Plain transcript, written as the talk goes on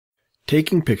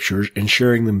Taking pictures and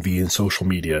sharing them via social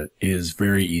media is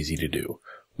very easy to do.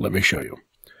 Let me show you.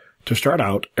 To start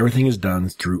out, everything is done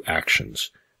through actions.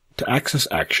 To access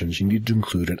actions, you need to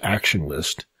include an action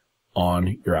list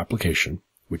on your application,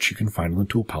 which you can find in the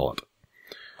tool palette.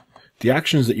 The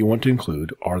actions that you want to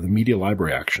include are the media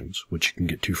library actions, which you can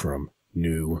get to from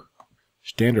New,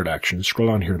 Standard Actions. Scroll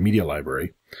down here to Media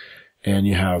Library, and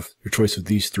you have your choice of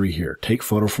these three here. Take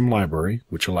photo from library,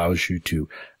 which allows you to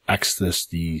access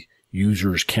the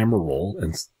user's camera roll,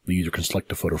 and the user can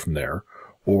select a photo from there.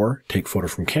 Or take photo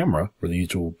from camera, where the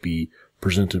user will be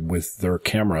presented with their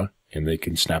camera, and they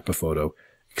can snap a photo,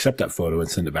 accept that photo, and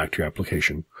send it back to your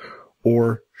application.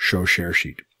 Or show share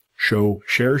sheet. Show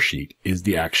share sheet is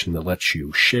the action that lets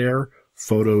you share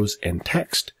photos and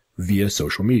text via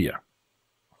social media.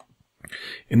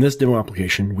 In this demo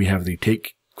application, we have the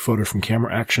take photo from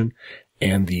camera action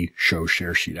and the show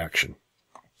share sheet action.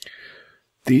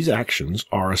 These actions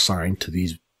are assigned to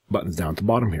these buttons down at the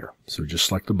bottom here. So we just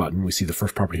select the button. We see the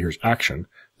first property here is action.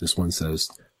 This one says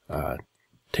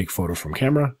take photo from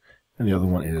camera, and the other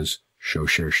one is show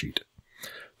share sheet.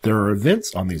 There are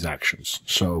events on these actions.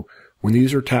 So when the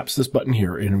user taps this button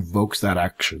here, it invokes that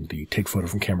action, the take photo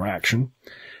from camera action,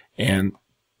 and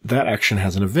that action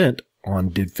has an event on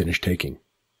did finish taking.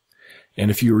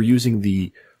 And if you were using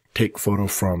the take photo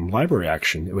from library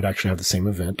action, it would actually have the same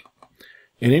event.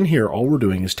 And in here, all we're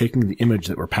doing is taking the image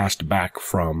that were passed back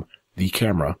from the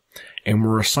camera, and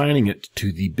we're assigning it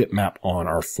to the bitmap on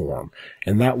our form.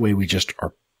 And that way we just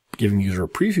are giving the user a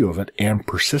preview of it and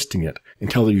persisting it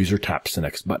until the user taps the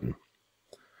next button.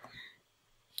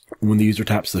 When the user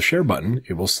taps the share button,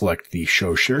 it will select the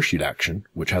show share sheet action,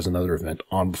 which has another event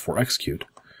on before execute.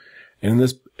 And in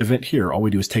this event here, all we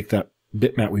do is take that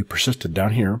bitmap we persisted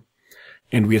down here,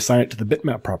 and we assign it to the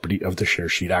bitmap property of the share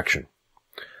sheet action.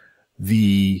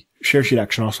 The share sheet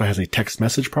action also has a text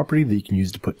message property that you can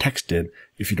use to put text in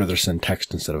if you'd rather send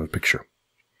text instead of a picture.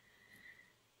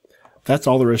 That's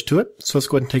all there is to it, so let's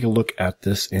go ahead and take a look at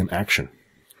this in action.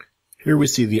 Here we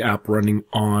see the app running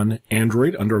on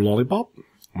Android under Lollipop.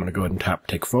 I'm going to go ahead and tap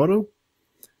Take Photo.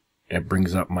 It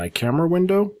brings up my camera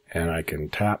window, and I can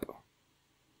tap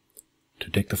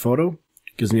to take the photo.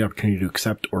 It gives me the opportunity to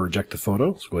accept or reject the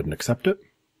photo, so go ahead and accept it.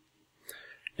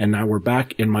 And now we're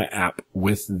back in my app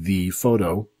with the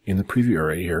photo in the preview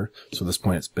area here. So at this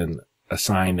point it's been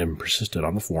assigned and persisted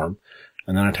on the form.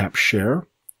 And then I tap Share,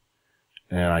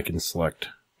 and I can select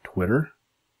Twitter.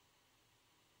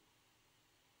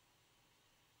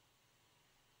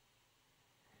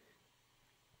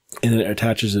 And then it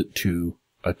attaches it to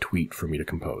a tweet for me to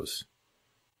compose.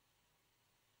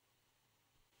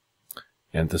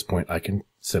 And at this point I can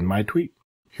send my tweet.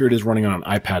 Here it is running on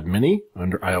an iPad mini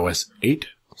under iOS 8.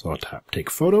 So I'll tap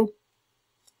Take Photo.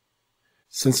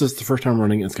 Since it's the first time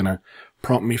running, it's going to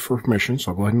prompt me for permission,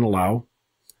 so I'll go ahead and allow.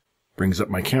 Brings up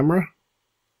my camera.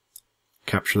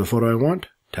 Capture the photo I want.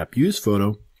 Tap Use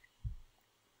Photo.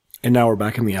 And now we're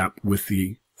back in the app with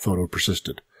the photo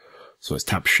persisted. So let's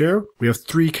tap Share. We have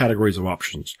three categories of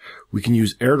options. We can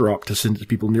use AirDrop to send it to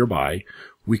people nearby.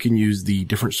 We can use the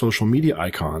different social media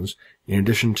icons in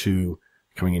addition to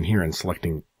coming in here and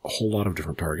selecting a whole lot of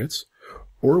different targets.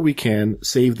 Or we can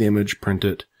save the image, print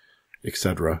it,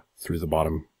 etc. through the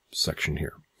bottom section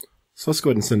here. So let's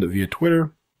go ahead and send it via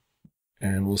Twitter.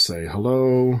 And we'll say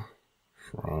hello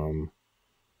from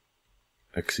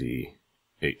XE8.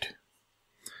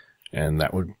 And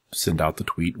that would send out the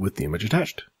tweet with the image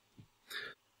attached.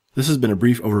 This has been a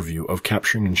brief overview of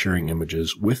capturing and sharing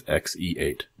images with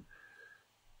XE8.